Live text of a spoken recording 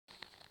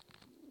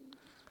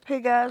Hey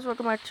guys,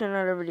 welcome back to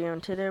another video,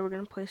 and today we're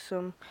gonna play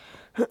some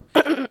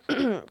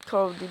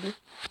Call of Duty.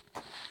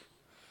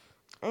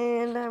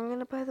 And I'm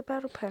gonna buy the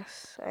Battle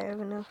Pass. I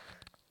have enough.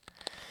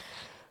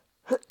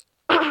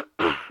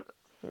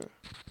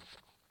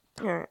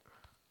 Alright.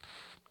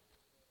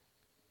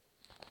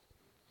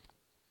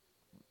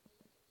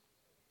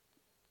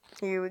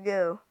 Here we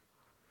go.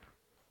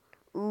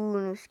 Ooh,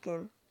 new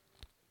skin.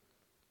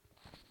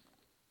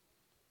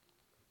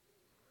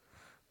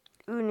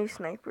 Ooh, new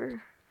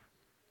sniper.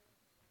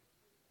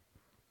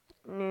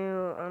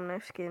 New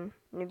knife skin.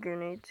 New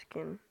grenade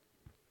skin.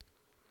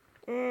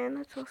 And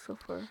that's all so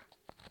far.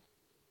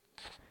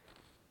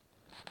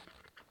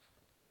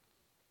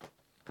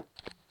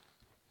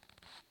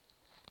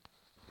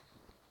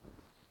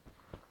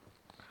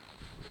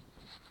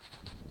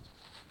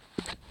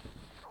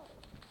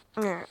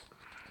 Alright.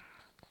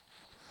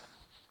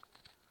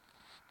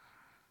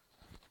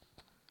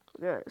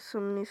 We got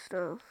some new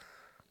stuff.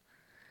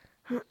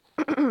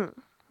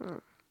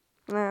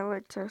 I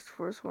like Task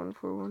Force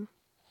 141.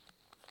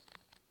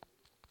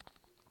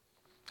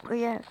 Oh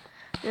yeah,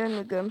 got a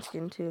new gun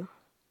skin too.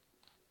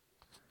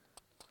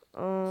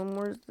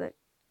 Where's that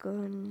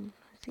gun?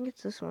 I think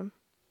it's this one.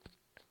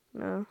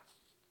 No.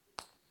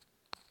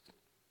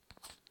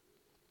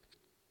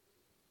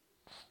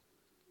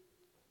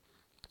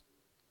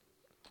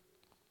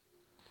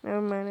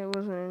 Never mind, it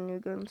wasn't a new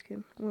gun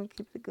skin. I'm gonna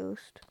keep the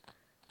ghost.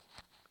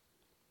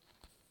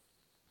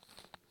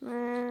 Nah,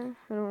 I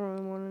don't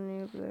really want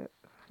any of that.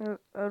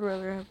 I'd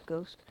rather have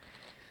ghost.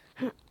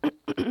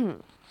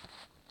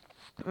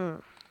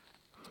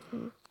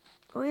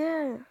 Oh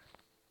yeah,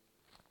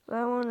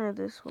 that one or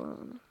this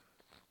one.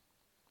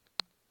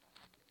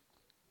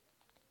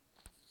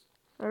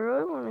 I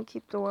really want to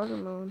keep the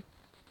watermelon.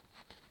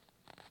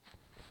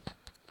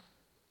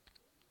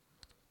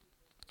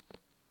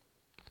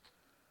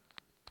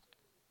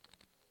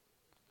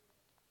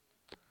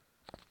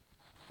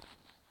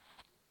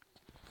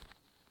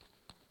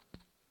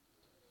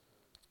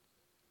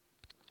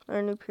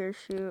 Our new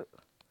parachute.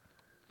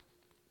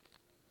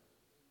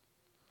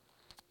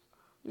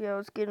 Yeah,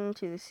 let's get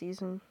into the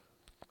season.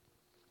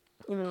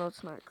 Even though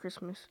it's not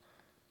Christmas.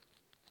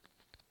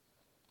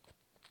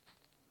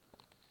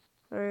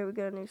 Alright, we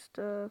got new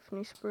stuff,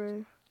 new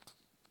spray.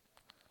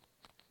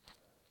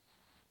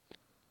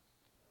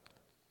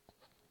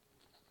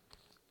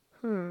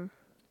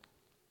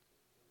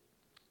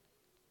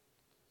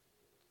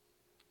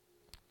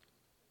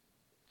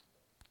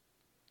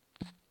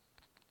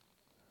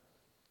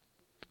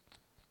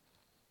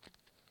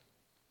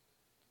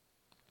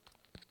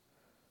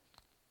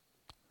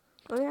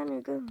 Oh yeah,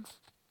 new guns.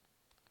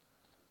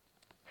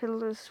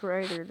 Headless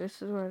Rider.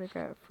 This is what I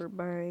got for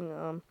buying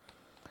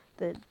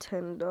the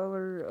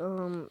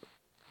 $10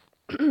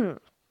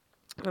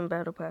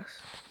 Battle Pass.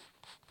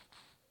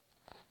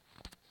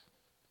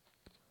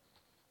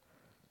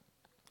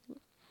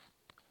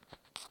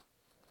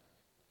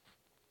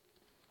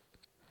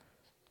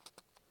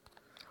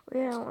 Oh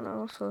yeah, I want to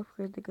also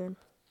upgrade the gun.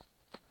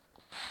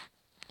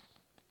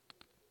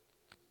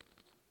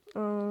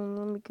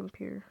 Let me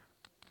compare.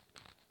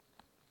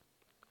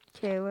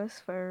 Okay, less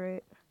fire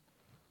rate.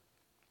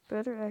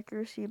 Better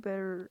accuracy,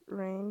 better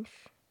range.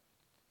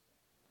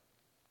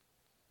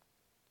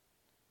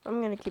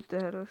 I'm gonna keep the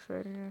headless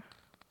rider, yeah.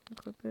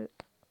 Equip it.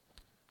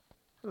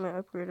 I'm gonna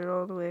upgrade it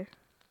all the way.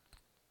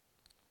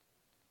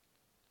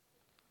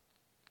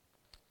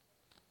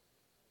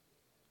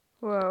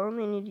 Well, I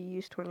only need to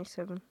use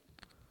 27.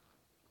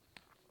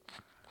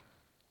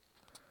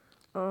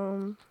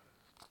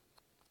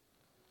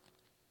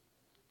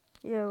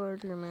 Yeah,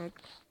 larger mag.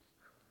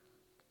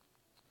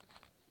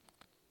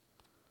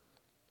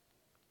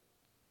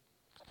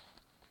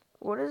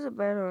 What is it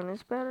better on?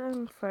 It's better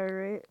on fire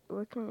rate.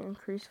 What can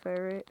increase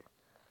fire rate?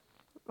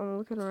 I'm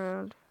looking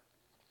around.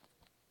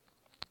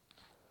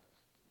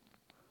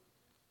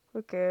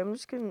 Okay, I'm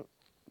just gonna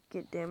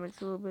get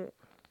damaged a little bit.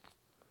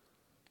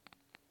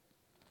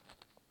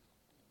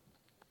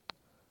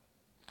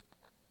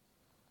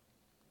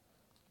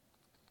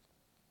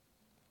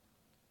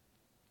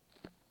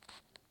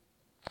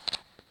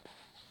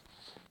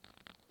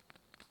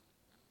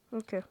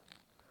 Okay.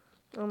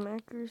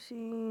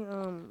 Accuracy,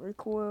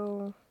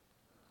 recoil.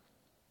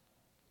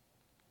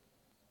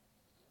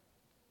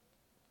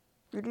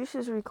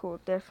 Reduces recoil,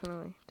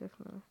 definitely.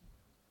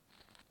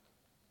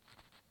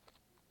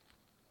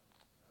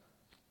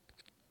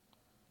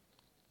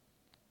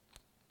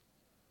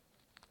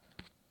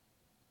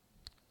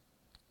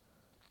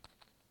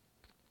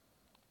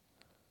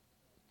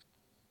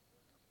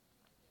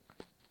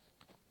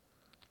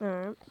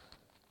 Alright.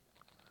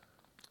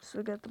 So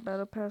we got the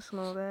battle pass and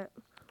all that.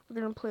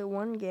 We're gonna play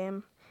one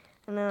game,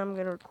 and then I'm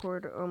gonna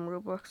record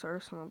Roblox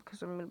Arsenal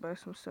because I'm gonna buy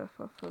some stuff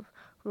off of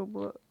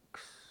Roblox.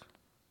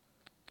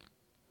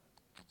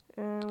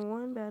 And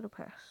one battle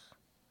pass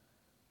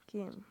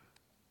game.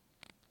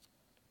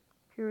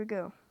 Here we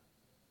go.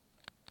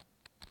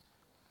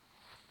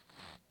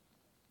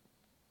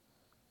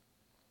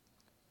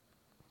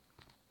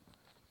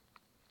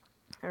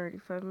 Already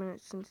 5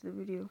 minutes into the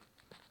video.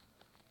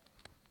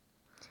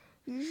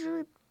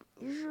 Usually,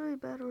 usually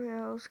battle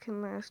royales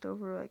can last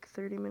over like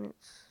 30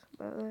 minutes.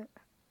 About that.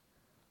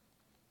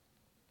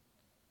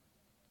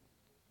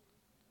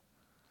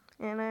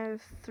 And I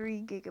have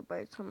 3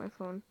 gigabytes on my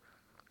phone.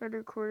 I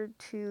recorded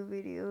 2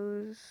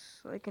 videos,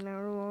 like an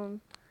hour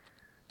long.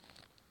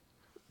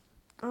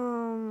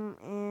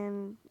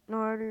 And no,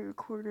 I already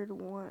recorded 2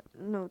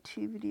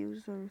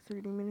 videos that are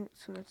 30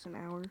 minutes, so that's an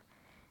hour.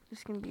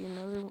 There's gonna be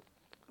another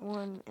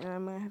one, and I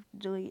might have to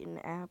delete an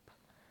app,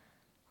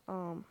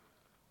 for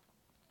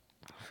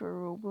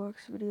a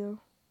Roblox video.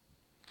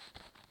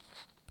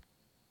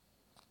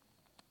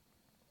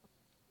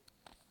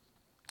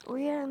 Oh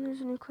yeah, and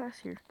there's a new class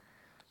here.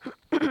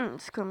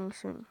 It's coming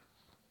soon.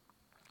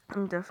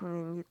 I'm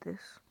definitely gonna get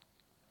this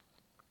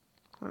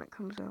when it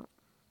comes out.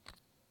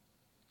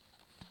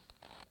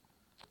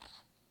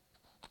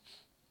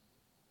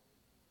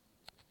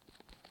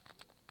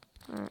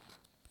 Alright.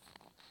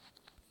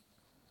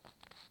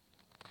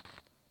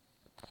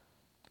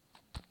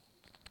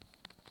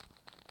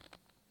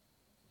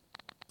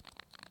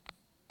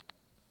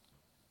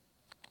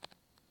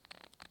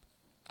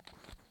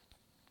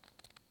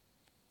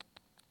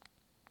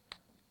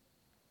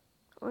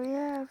 Oh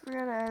yeah, I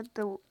forgot to add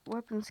the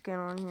weapon scan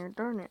on here.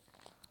 Darn it.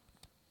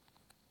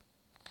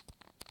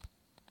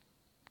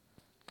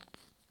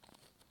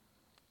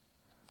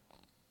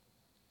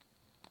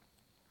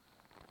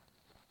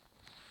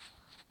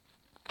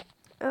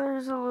 Oh,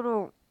 there's a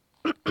little...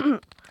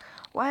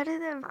 Why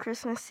did they have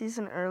Christmas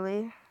season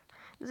early?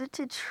 Is it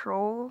to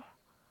troll?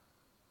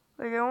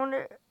 Like, I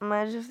wonder...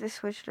 Imagine if they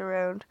switched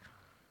around.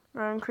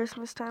 Around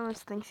Christmas time, it's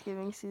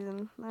Thanksgiving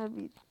season. That'd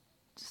be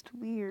just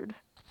weird.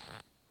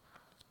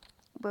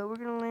 But we're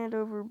gonna land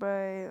over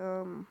by,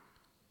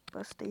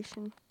 bus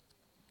station.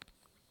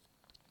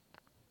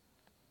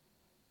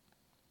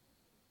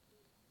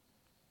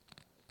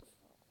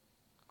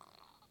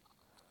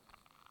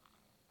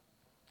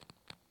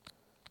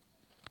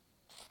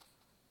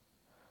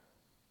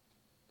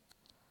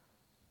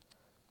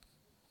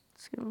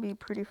 It's gonna be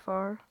pretty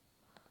far.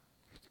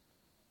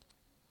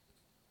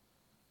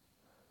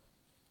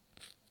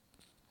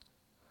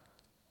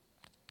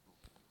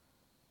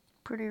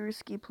 Pretty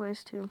risky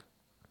place, too.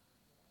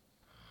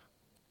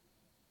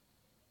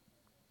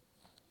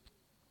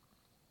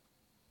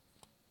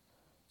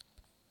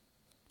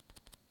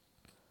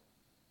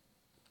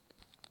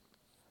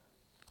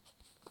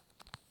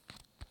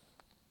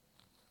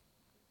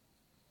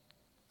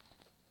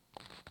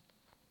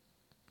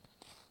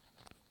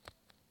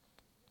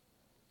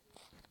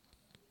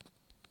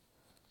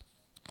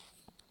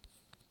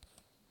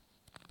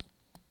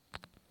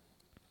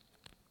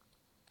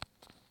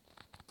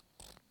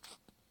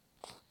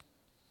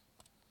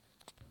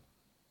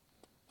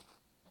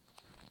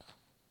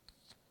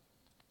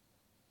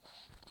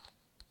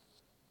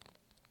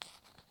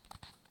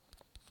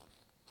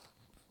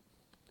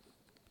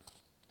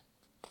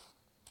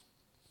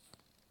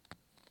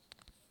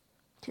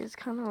 It's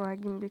kind of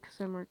lagging because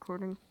I'm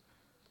recording.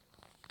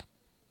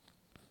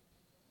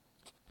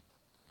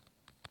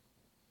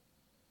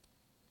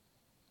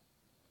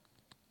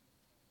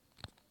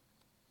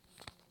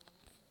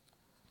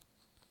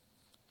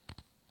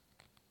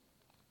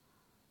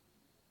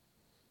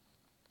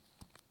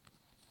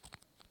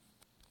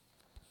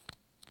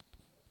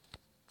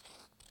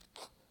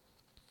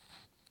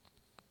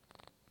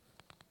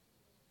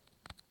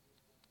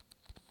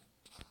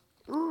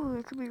 Ooh,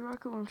 it could be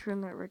rocket launcher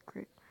in that red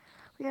crate.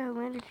 Yeah, I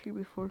landed here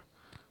before.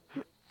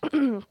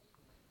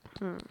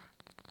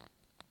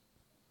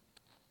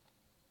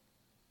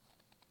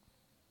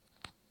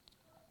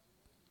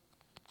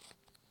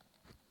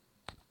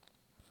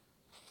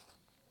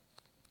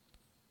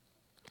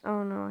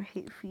 Oh no, I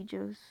hate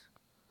Fijos.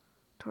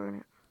 Darn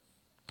it.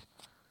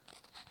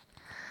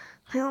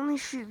 They only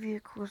shoot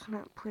vehicles,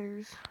 not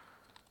players.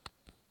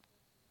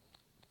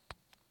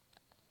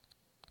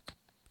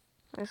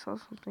 I saw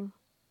something.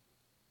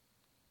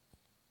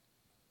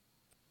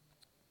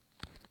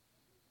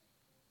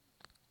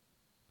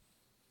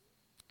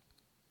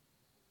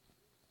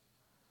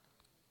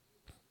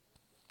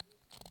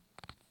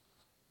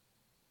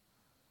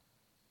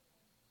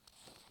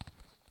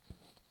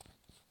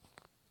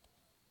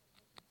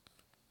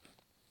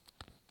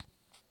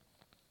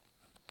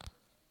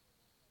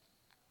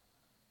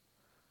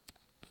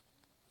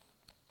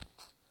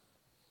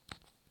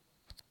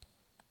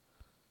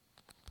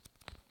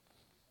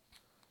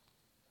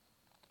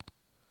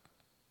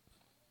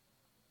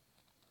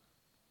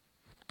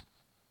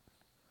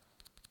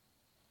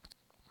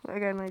 I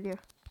got an idea.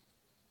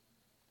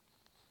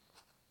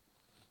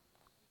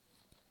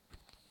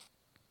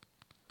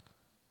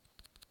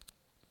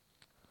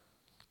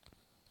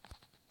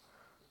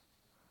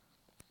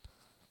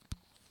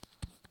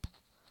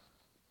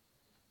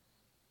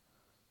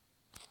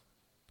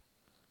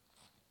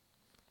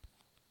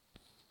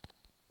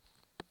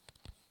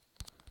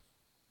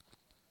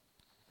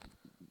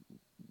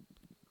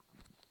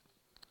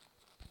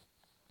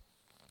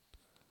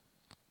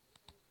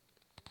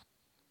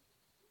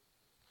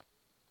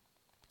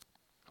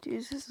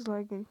 Jeez, this is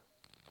lagging.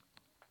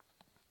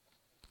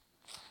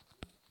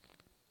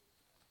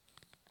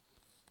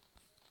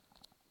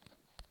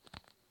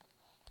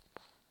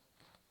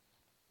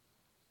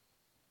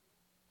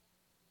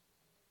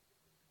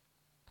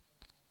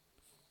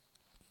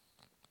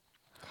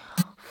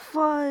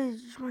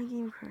 Fudge! My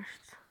game crashed.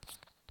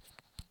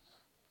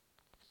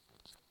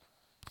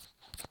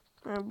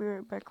 I'll be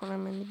right back when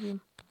I'm in the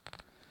game.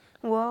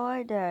 Well,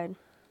 I died.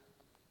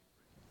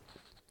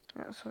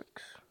 That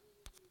sucks.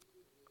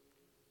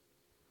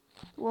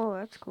 Whoa,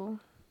 that's cool.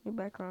 New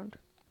background.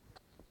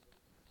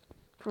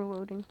 For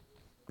loading.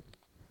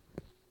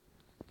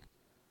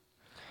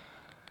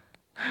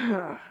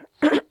 Oh,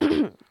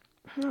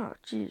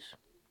 jeez.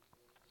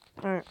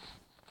 Alright.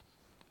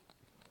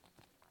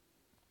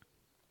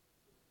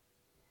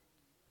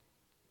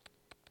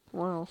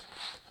 Wow.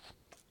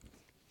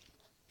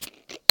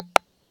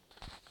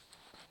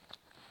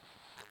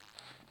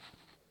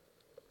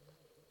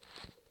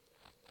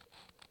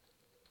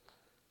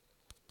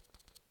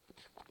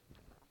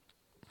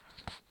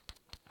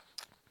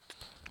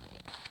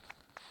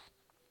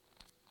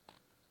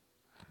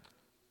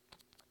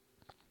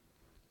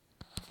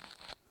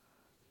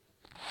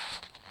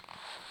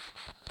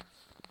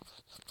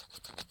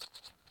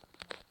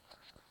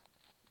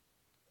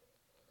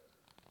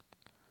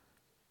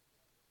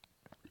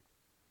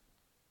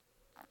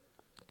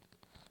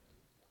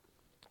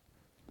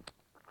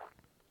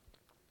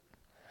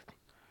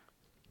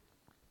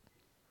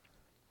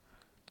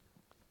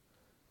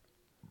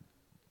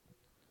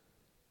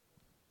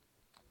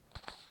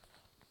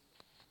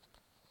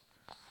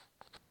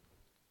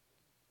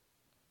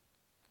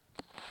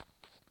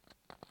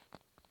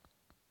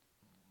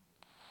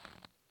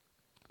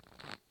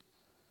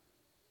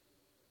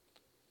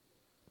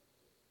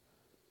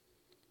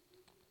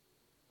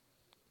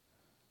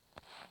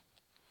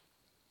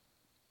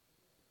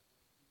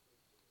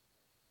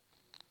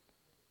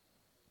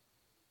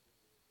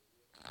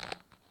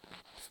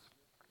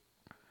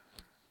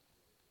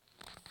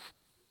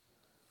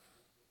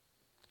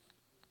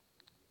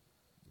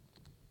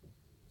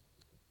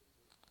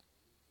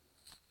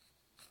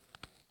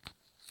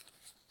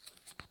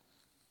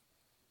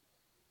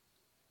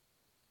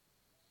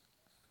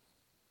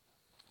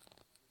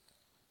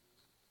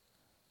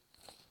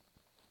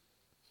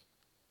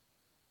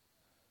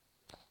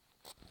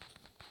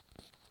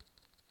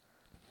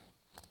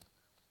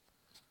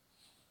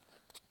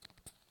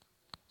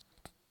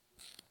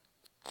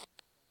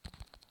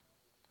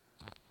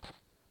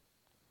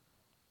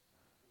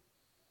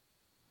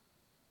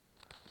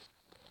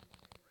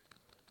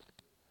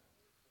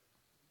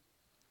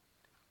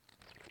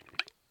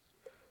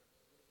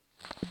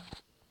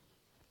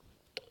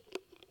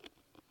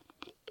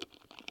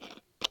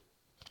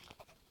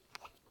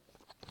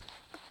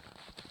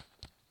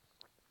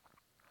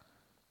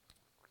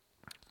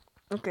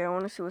 Okay, I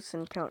want to see what's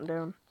in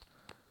countdown.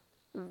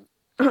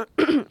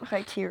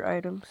 High tier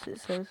items, it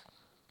says.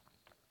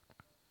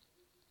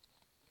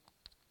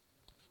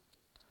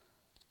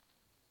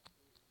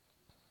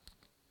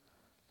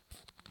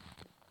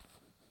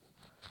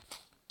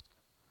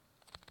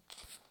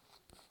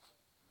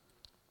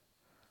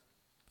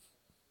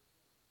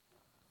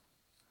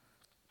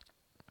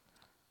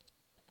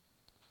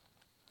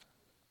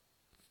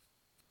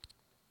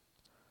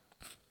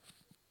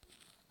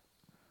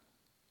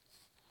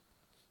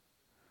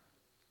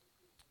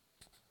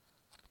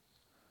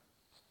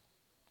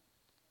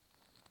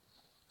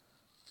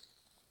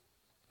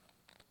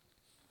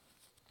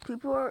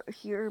 People are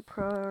here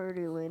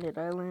already landed.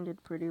 I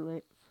landed pretty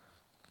late.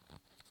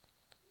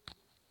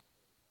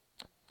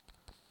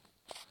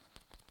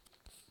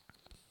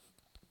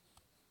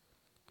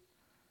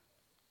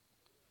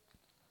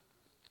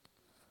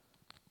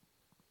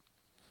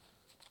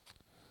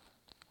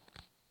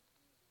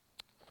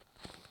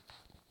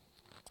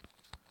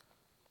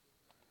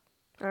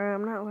 Alright,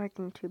 I'm not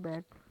liking too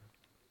bad.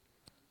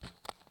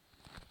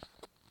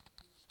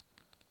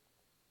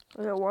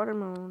 I got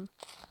watermelon.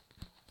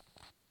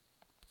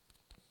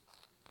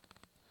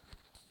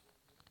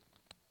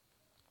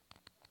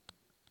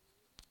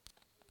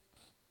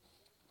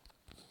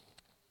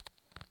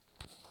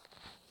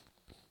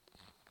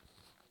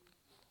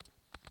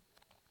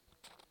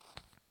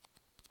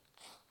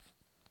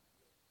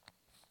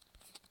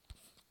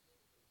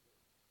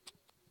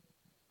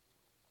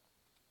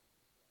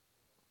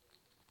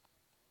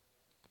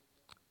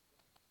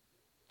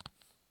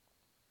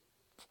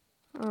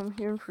 I'm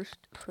hearing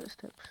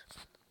footsteps.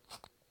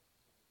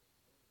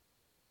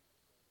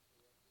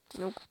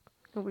 Nope,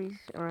 nobody's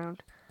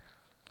around.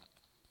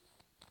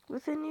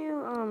 With the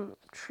new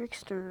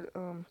trickster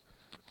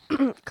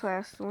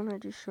class, the one I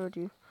just showed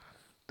you,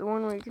 the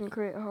one where you can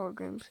create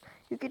holograms,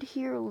 you could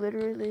hear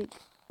literally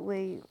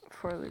way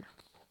farther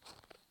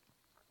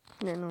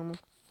than normal.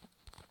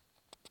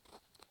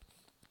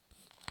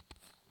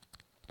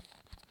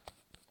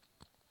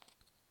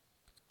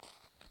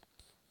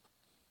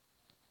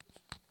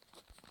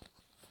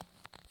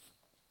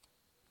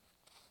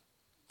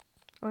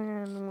 Oh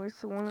yeah, and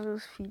with one of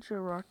those future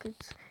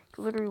rockets, you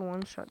could literally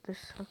one-shot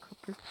this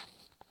helicopter.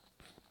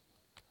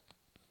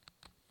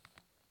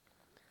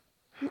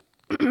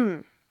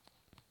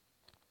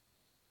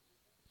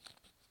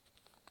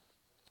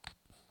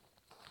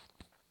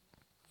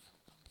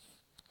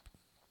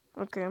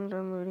 Okay, I'm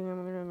done looting.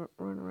 I'm gonna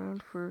run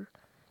around for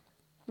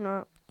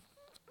not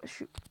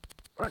shoot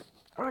Run,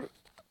 run.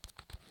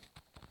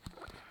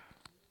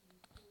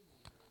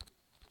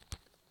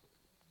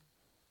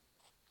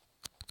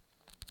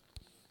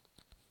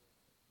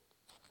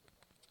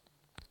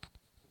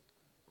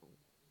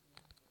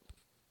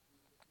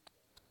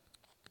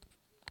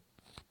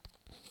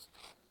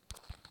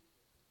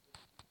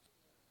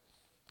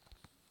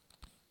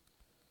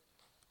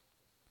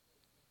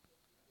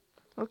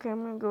 Okay,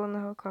 I'm gonna go in the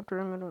helicopter.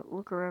 I'm gonna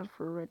look around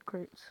for red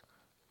crates.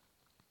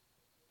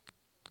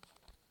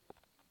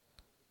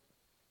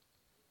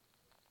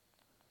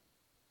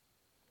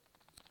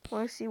 Well,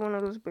 I see one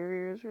of those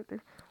barriers right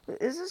there. Wait,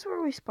 is this where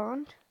we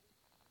spawned?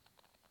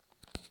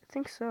 I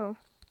think so.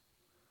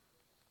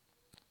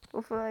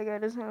 Hopefully that guy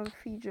doesn't have a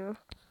Fijo.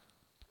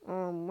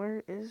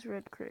 Where is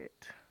red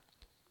crate?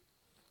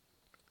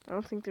 I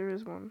don't think there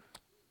is one.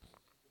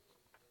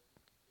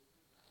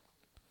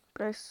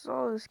 But I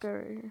saw this guy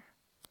right here.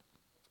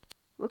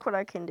 Look what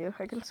I can do.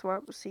 I can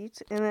swap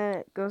seats and then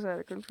it goes out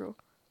of control.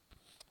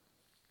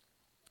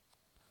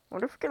 I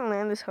wonder if I can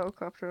land this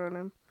helicopter on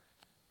him.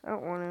 I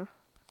don't want to.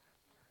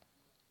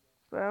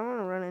 But I want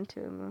to run into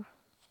him though.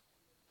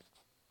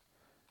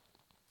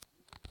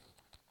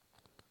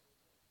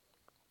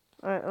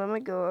 Alright, let me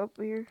go up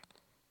here.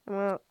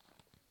 I'm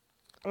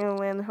gonna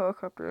land the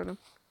helicopter on him.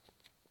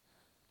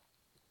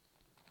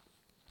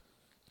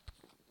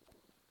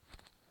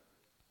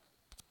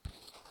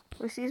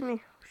 Oh, he sees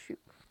me. Shoot.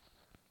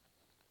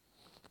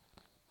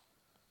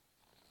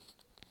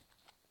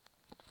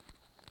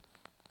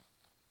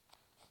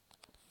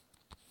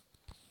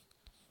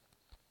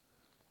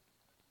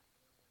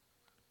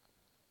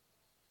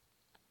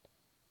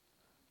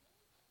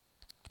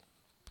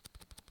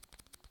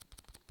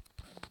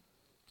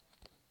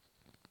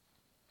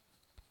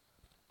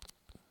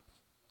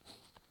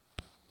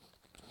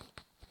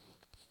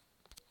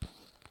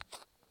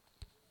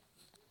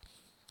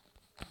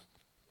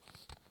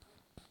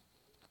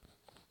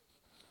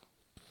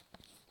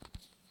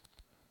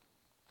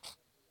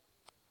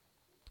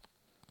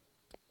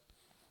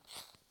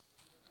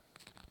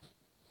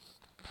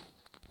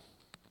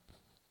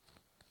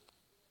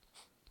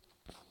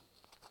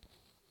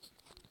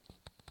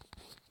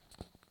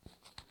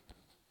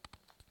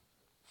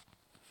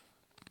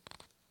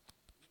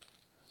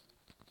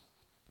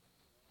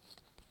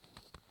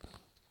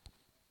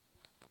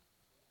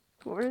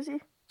 Where is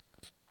he?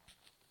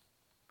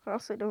 I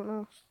also don't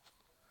know.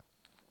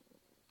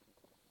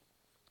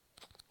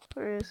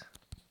 Where is?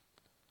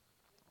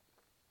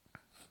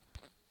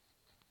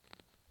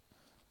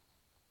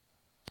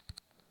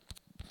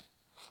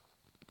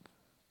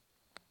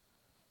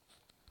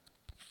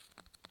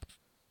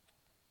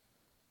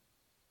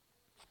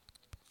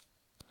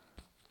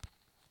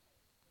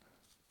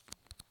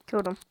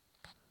 Killed him.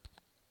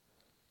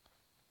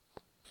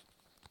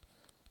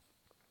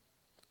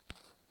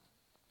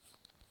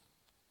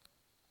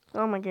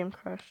 Oh, my game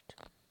crashed.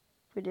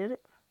 We did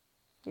it?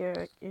 Yeah,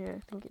 I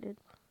think it did.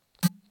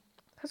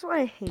 That's what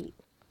I hate.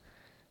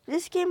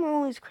 This game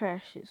always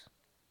crashes.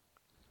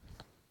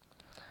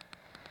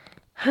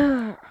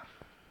 Alright,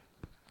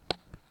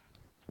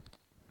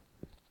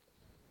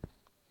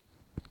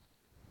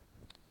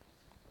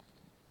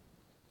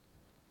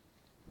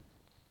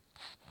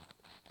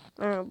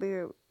 I'll be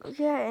right.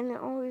 Yeah, and it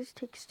always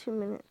takes 2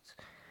 minutes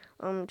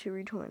to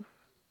rejoin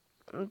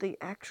the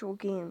actual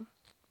game.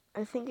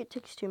 I think it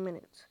takes 2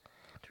 minutes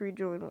to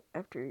rejoin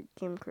after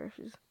game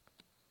crashes.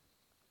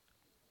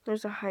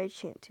 There's a high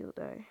chance you'll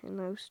die in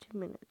those 2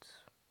 minutes.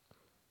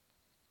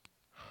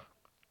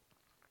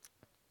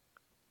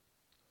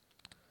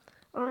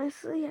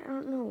 Honestly, I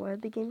don't know why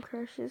the game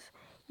crashes.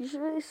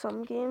 Usually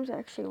some games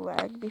actually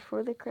lag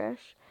before they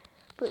crash,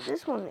 but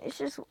this one, it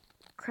just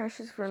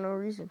crashes for no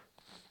reason.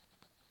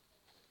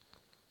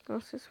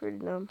 That's just really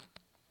dumb.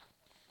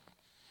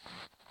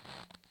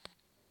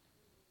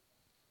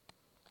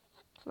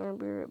 I'll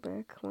be right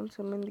back once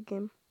I'm in the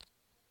game.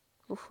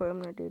 Hopefully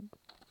I'm not dead.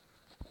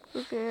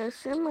 Okay, I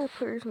assume my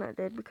player's not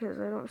dead because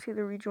I don't see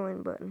the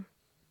rejoin button.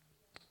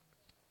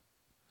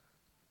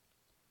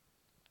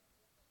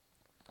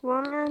 Well,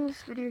 I'm gonna end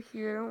this video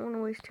here. I don't want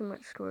to waste too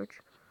much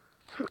storage.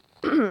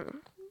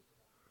 And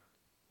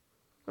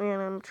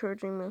I'm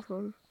charging my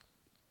phone.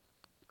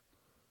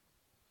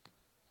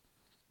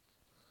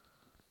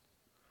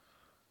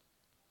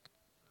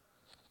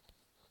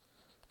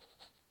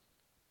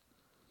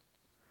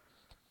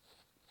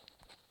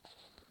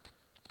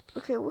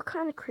 Okay, what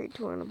kind of crate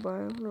do I want to buy?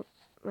 I want to,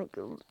 like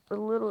a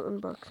little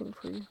unboxing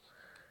for you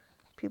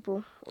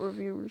people or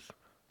viewers.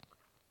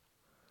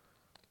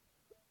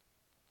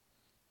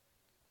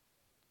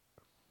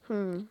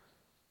 I'm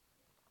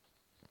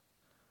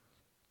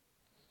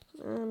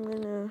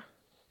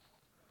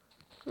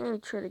gonna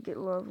try to get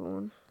lava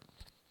one.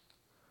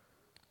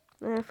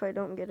 And if I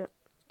don't get it,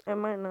 I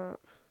might not.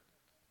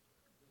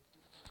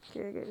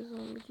 Okay, I got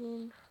zombie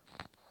gene.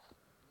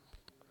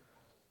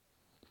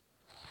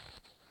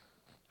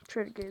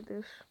 Try to get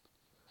this.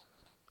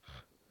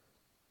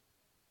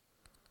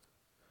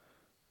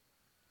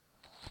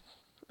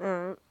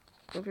 Alright,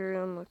 I'm very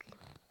unlucky.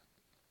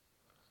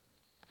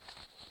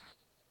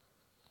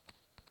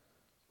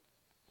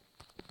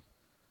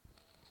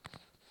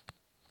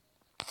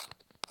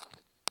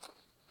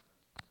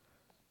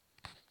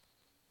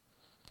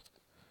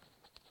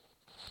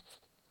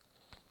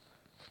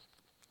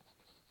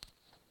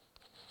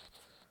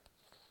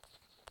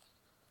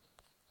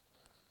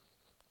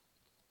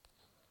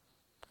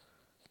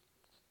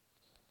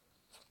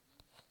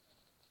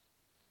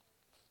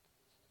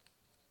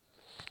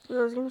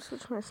 I was gonna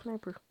switch my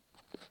sniper.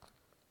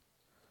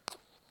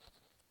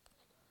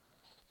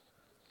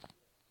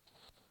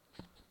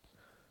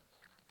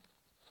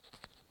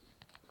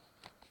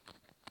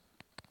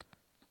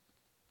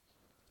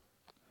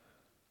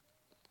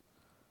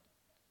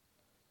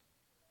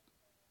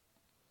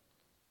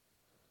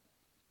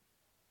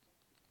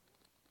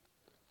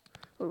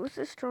 What was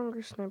the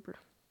stronger sniper?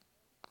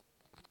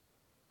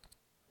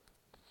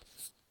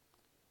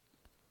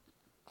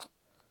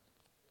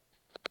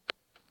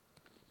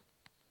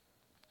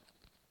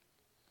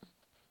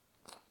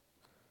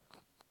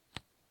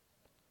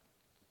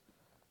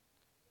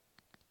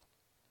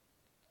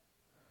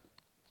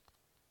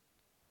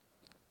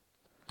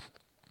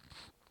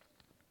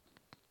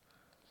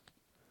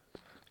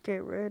 Okay,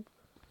 red.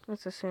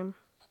 That's the same.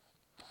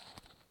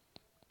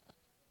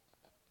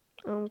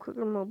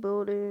 Quicker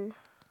mobility,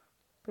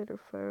 better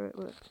fire rate,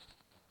 but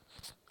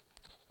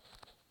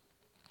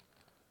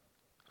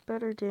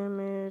better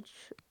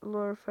damage,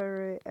 lower fire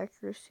rate,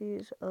 accuracy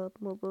is up,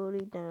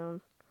 mobility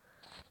down.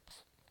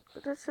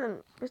 But that's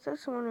the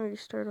one where you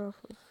start off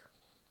with.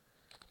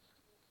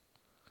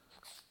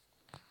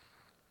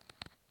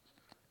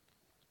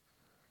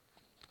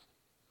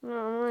 No,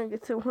 I'm gonna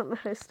get to one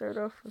that I start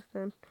off with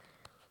then.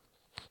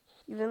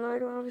 Even though I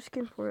don't have a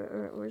skin for it.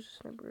 Alright, where's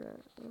the sniper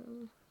at?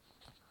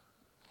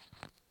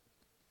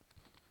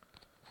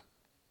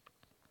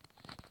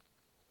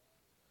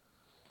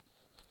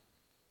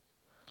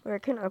 Wait, I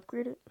can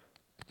upgrade it?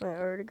 I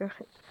already got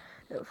it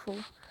at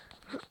full.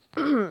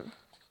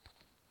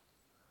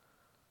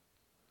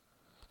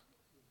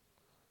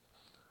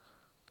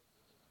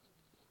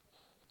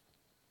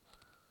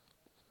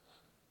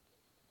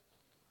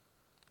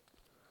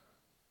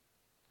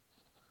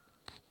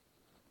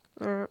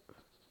 Alright.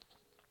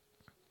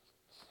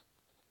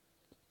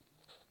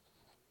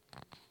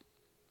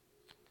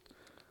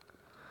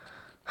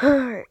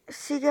 Alright,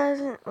 see you guys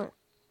in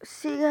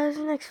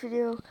the next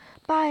video.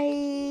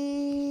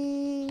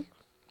 Bye!